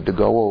 and I need to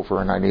go over,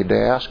 and I need to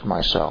ask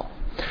myself,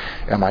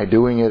 am I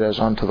doing it as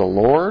unto the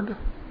Lord?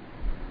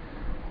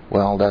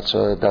 Well, that's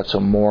a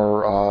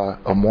more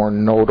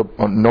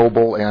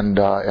noble and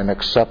an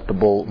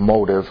acceptable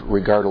motive,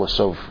 regardless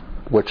of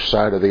which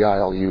side of the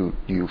aisle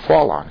you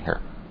fall on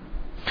here.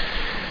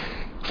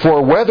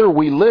 For whether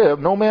we live,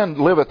 no man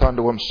liveth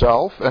unto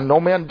himself, and no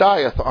man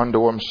dieth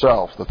unto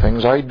himself. The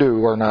things I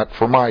do are not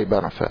for my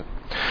benefit.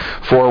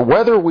 For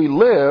whether we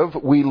live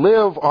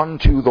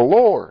unto the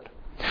Lord.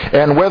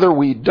 And whether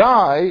we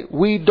die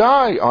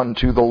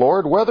unto the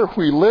Lord. Whether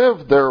we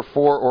live,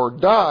 therefore, or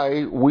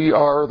die, we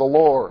are the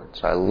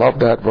Lord's. I love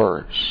that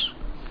verse.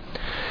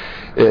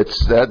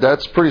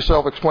 That's pretty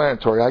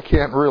self-explanatory. I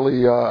can't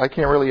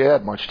really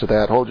add much to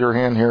that. Hold your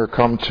hand here.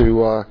 Come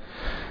to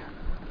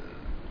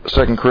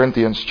 2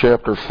 Corinthians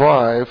chapter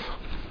 5.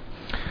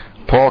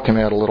 Paul can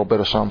add a little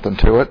bit of something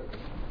to it,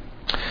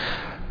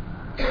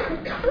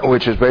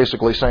 which is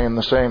basically saying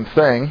the same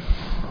thing.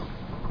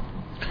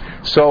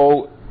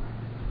 So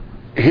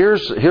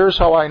here's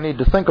how I need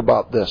to think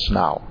about this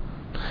now.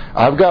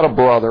 I've got a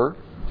brother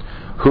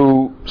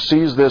who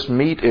sees this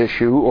meat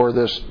issue or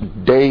this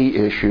day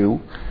issue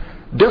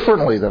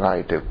differently than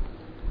I do.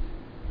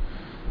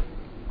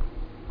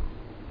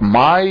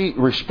 My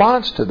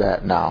response to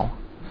that now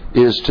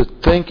is to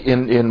think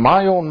in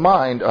my own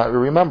mind,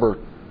 remember,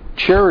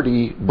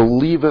 charity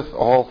believeth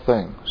all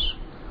things,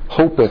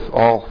 hopeth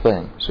all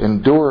things,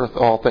 endureth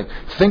all things,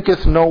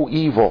 thinketh no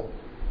evil.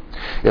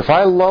 If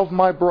I love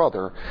my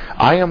brother,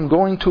 I am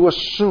going to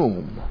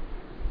assume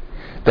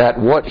that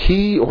what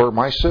he or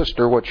my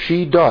sister, what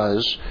she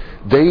does,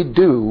 they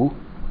do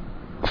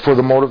for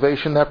the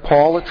motivation that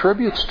Paul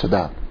attributes to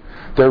them.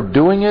 They're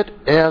doing it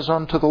as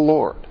unto the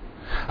Lord.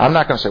 I'm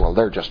not going to say, well,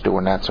 they're just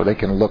doing that so they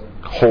can look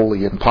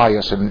holy and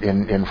pious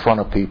in front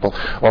of people,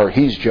 or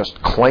he's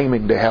just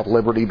claiming to have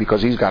liberty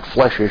because he's got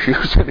flesh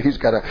issues and he's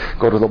got to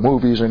go to the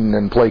movies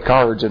and play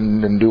cards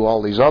and do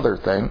all these other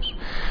things.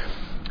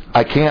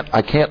 I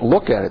can't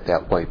look at it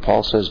that way.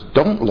 Paul says,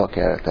 don't look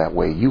at it that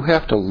way. You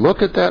have to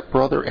look at that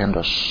brother and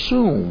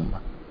assume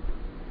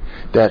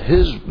that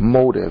his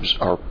motives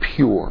are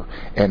pure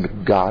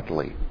and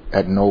godly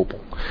and noble.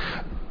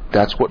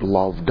 That's what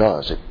love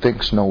does. It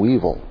thinks no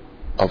evil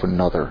of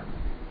another,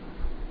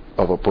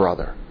 of a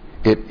brother.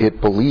 It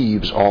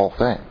believes all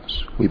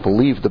things. We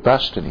believe the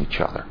best in each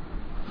other.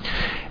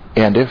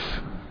 And if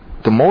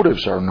the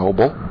motives are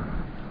noble,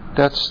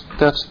 that's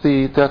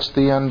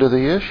the end of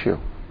the issue.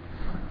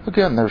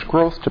 Again, there's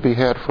growth to be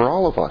had for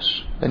all of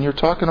us. And you're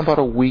talking about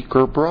a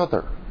weaker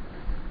brother.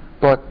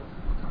 But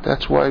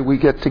that's why we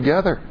get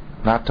together.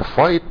 Not to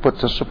fight, but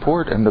to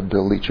support and to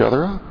build each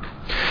other up.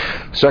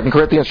 2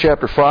 Corinthians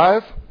chapter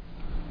 5,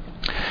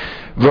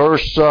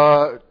 verse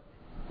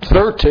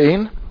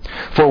 13.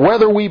 For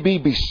whether we be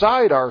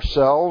beside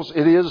ourselves,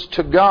 it is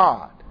to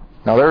God.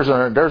 Now there's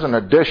an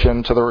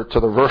addition to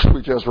the verse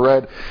we just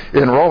read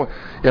in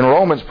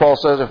Romans. Paul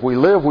says, if we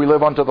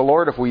live unto the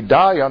Lord. If we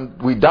die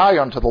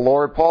unto the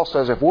Lord. Paul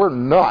says, if we're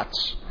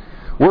nuts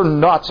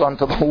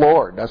unto the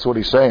Lord. That's what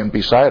he's saying,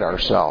 beside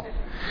ourselves.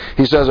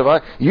 He says,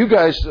 you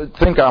guys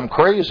think I'm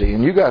crazy,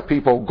 and you got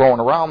people going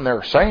around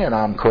there saying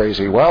I'm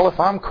crazy. Well, if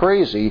I'm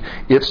crazy,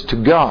 it's to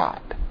God.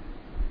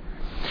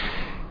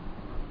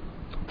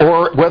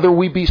 Or whether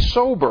we be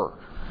sober,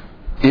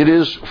 it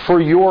is for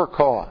your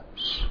cause.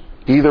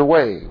 Either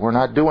way, we're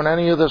not doing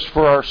any of this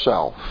for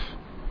ourselves.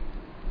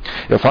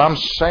 If I'm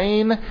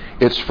sane,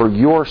 it's for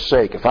your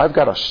sake. If I've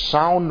got a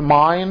sound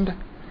mind,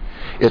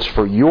 it's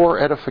for your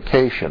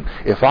edification.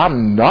 If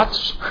I'm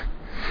nuts,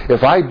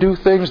 if I do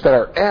things that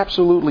are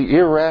absolutely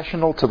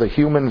irrational to the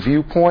human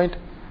viewpoint,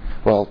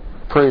 well,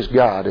 praise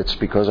God, it's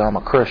because I'm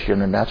a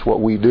Christian and that's what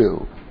we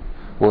do.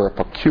 We're a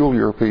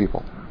peculiar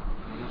people.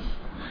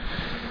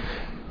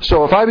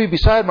 So if I be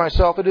beside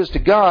myself, it is to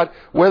God.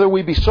 Whether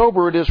we be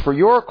sober, it is for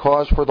your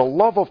cause. For the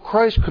love of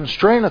Christ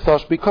constraineth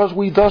us, because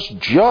we thus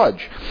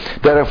judge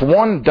that if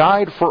one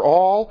died for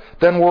all,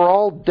 then we're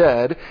all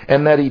dead,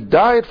 and that he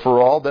died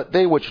for all, that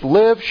they which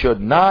live should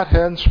not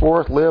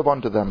henceforth live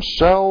unto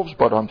themselves,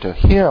 but unto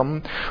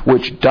him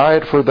which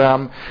died for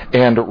them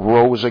and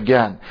rose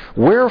again.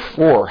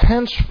 Wherefore,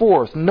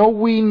 henceforth know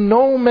we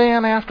no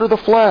man after the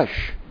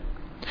flesh.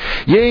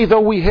 Yea,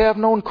 though we have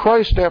known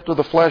Christ after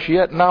the flesh,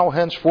 yet now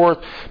henceforth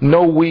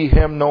know we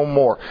him no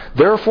more.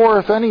 Therefore,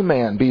 if any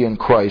man be in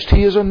Christ,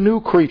 he is a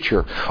new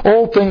creature.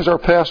 Old things are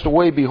passed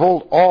away.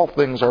 Behold, all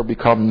things are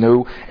become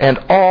new, and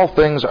all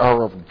things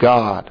are of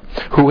God,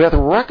 who hath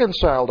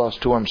reconciled us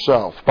to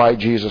himself by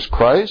Jesus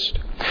Christ,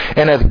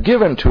 and hath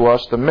given to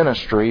us the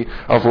ministry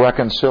of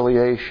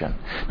reconciliation.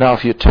 Now,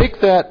 if you take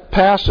that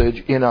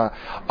passage in a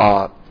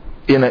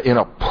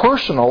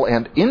personal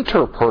and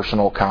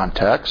interpersonal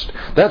context,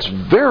 that's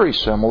very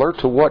similar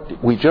to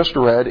what we just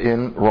read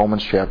in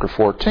Romans chapter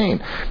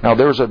 14. Now,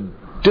 there's a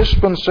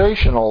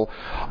dispensational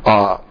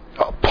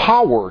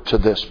power to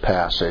this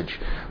passage,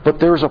 but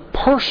there's a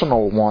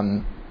personal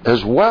one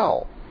as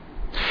well.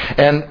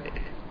 And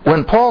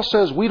when Paul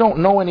says we don't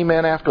know any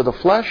man after the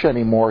flesh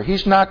anymore,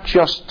 he's not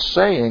just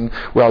saying,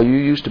 well, you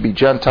used to be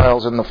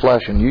Gentiles in the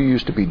flesh, and you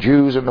used to be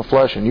Jews in the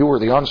flesh, and you were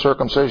the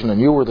uncircumcision, and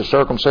you were the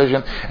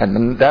circumcision,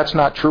 and that's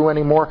not true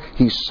anymore.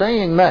 He's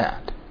saying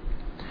that.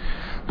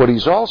 But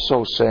he's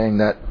also saying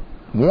that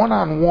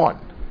one-on-one,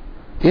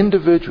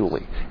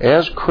 individually,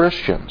 as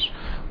Christians,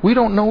 we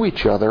don't know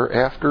each other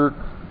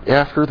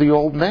after the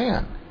old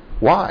man.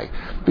 Why?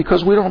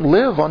 Because we don't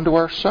live unto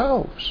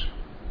ourselves.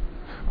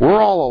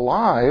 We're all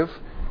alive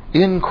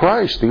in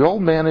Christ. The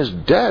old man is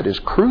dead, is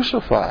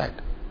crucified.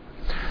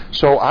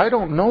 So I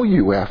don't know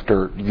you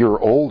after your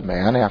old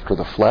man, after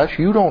the flesh.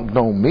 You don't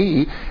know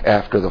me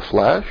after the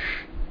flesh.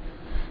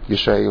 You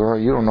say, well,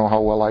 you don't know how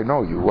well I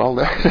know you. Well,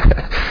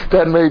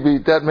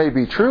 that may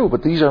be true,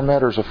 but these are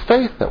matters of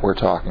faith that we're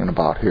talking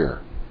about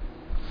here.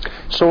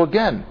 So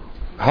again,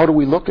 how do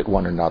we look at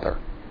one another?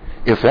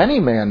 If any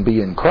man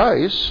be in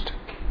Christ,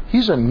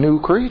 he's a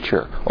new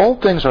creature.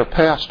 Old things are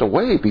passed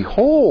away.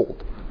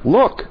 Behold,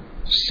 look,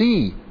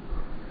 see,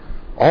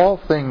 all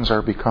things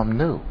are become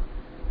new.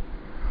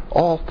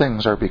 All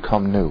things are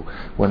become new.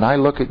 When I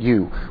look at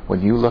you,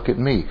 when you look at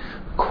me,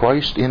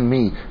 Christ in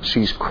me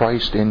sees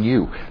Christ in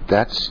you.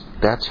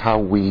 That's how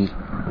we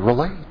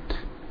relate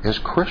as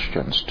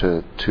Christians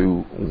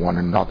to one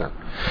another.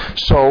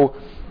 So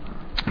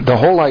the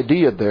whole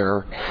idea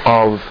there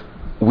of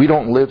we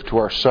don't live to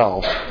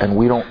ourselves and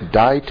we don't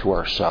die to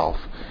ourselves,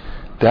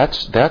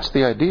 that's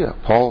the idea.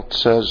 Paul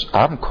says,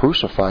 I'm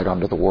crucified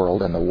unto the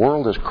world, and the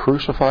world is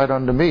crucified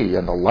unto me.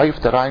 And the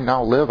life that I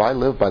now live, I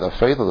live by the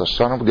faith of the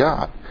Son of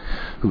God,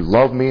 who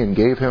loved me and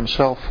gave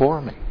himself for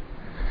me.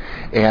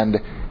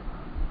 And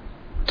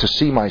to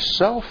see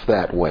myself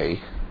that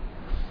way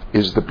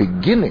is the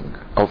beginning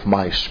of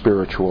my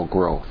spiritual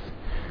growth.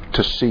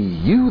 To see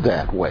you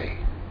that way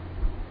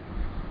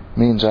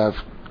means I've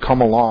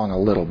come along a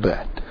little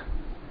bit.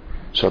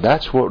 So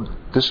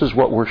this is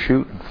what we're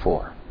shooting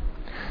for.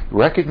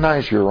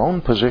 Recognize your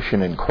own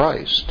position in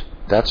Christ.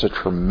 That's a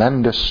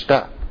tremendous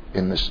step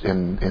in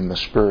the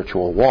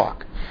spiritual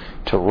walk.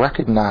 To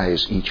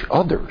recognize each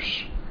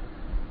other's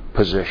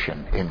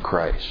position in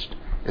Christ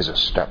is a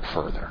step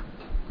further.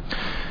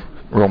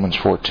 Romans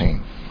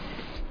 14.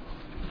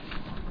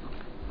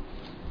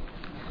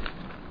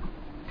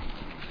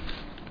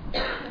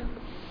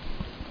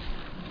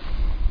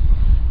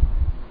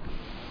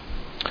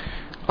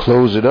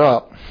 Close it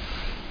up.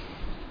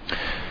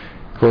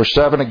 Verse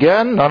 7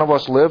 again, none of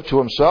us live to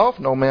himself,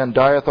 no man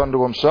dieth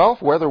unto himself.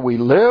 Whether we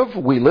live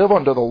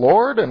unto the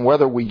Lord, and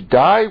whether we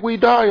die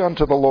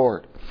unto the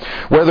Lord.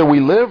 Whether we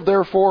live,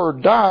 therefore, or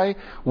die,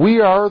 we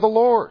are the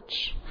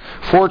Lord's.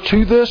 For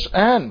to this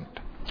end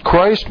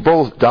Christ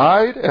both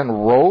died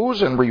and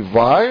rose and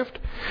revived,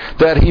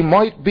 that he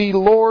might be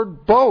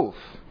Lord both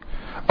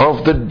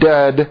of the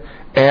dead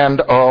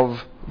and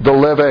of the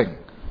living.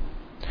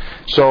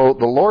 So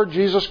the Lord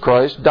Jesus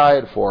Christ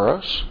died for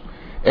us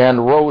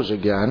and rose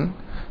again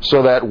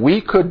so that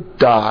we could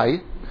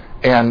die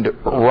and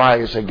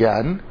rise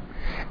again.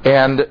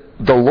 And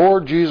the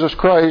Lord Jesus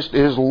Christ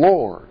is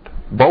Lord,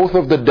 both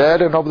of the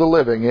dead and of the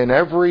living, in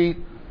every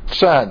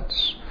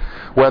sense.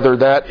 Whether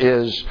that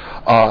is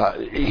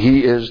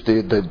he is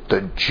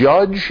the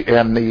judge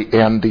and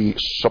the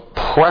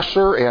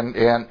suppressor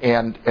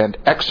and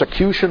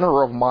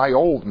executioner of my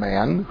old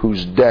man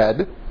who's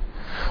dead,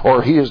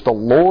 or he is the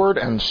Lord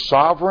and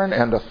sovereign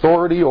and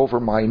authority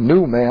over my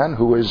new man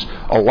who is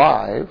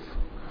alive,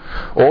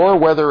 or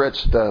whether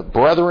it's the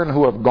brethren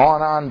who have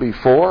gone on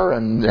before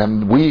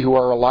and we who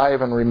are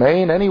alive and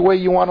remain. Any way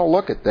you want to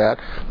look at that,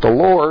 the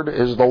Lord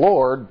is the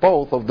Lord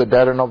both of the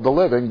dead and of the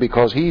living,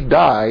 because he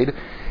died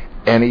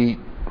and he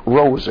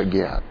rose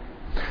again.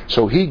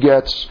 So he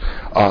gets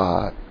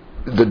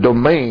the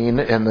domain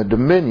and the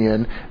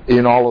dominion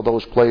in all of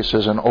those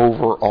places and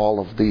over all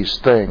of these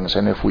things.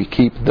 And if we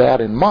keep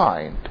that in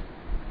mind,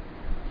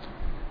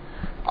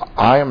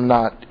 I am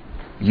not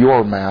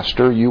your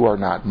master, you are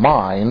not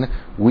mine,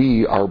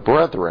 we are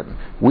brethren.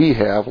 We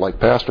have, like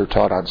Pastor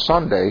taught on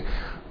Sunday,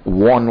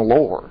 one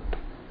Lord,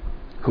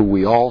 who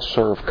we all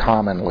serve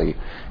commonly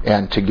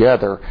and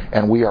together,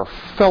 and we are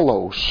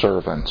fellow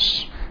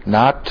servants,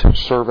 not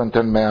servant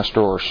and master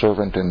or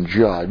servant and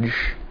judge,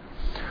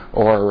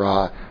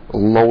 or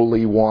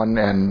lowly one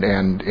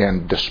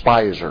and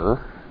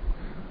despiser.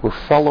 We're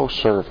fellow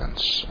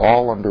servants,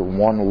 all under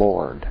one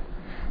Lord.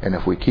 And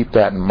if we keep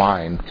that in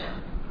mind,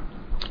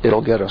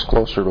 it'll get us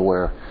closer to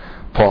where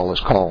Paul is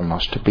calling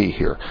us to be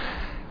here.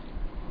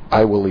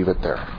 I will leave it there.